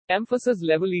Emphasis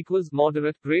level equals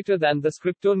moderate greater than this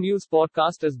crypto news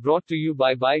podcast is brought to you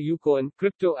by UCoin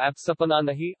crypto app sapna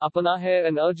nahi apna hai.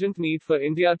 An urgent need for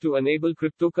India to enable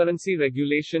cryptocurrency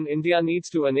regulation. India needs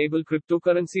to enable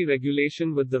cryptocurrency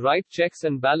regulation with the right checks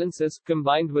and balances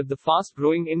combined with the fast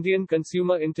growing Indian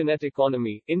consumer internet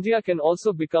economy. India can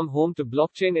also become home to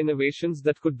blockchain innovations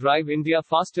that could drive India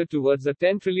faster towards a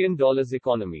 $10 trillion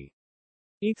economy.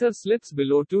 Ether slips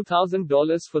below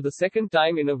 $2,000 for the second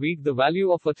time in a week. The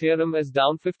value of Ethereum is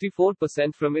down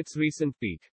 54% from its recent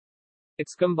peak.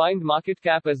 Its combined market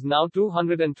cap is now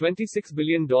 $226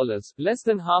 billion, less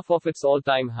than half of its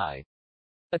all-time high.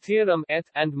 Ethereum, ETH,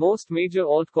 and most major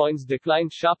altcoins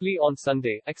declined sharply on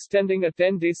Sunday, extending a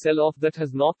 10-day sell-off that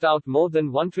has knocked out more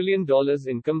than $1 trillion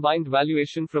in combined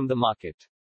valuation from the market.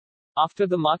 After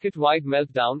the market-wide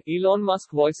meltdown, Elon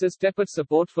Musk voices tepid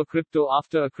support for crypto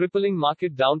after a crippling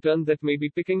market downturn that may be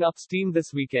picking up steam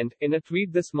this weekend. In a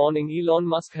tweet this morning, Elon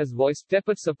Musk has voiced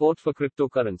tepid support for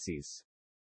cryptocurrencies.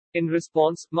 In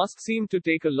response, Musk seemed to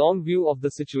take a long view of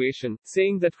the situation,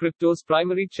 saying that crypto's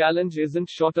primary challenge isn't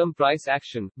short-term price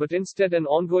action, but instead an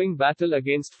ongoing battle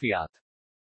against fiat.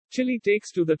 Chile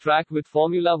takes to the track with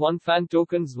Formula One fan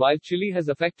tokens. While Chile has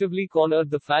effectively cornered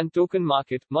the fan token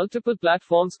market, multiple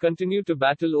platforms continue to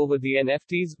battle over the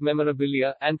NFTs,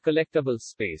 memorabilia, and collectibles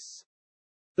space.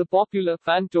 The popular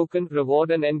fan token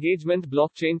reward and engagement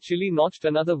blockchain Chile notched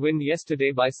another win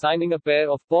yesterday by signing a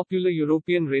pair of popular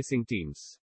European racing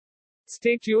teams.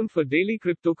 Stay tuned for daily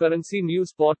cryptocurrency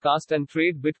news podcast and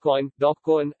trade Bitcoin,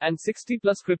 Dogecoin, and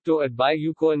 60+ crypto at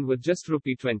UCoin with just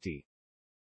 ₹20.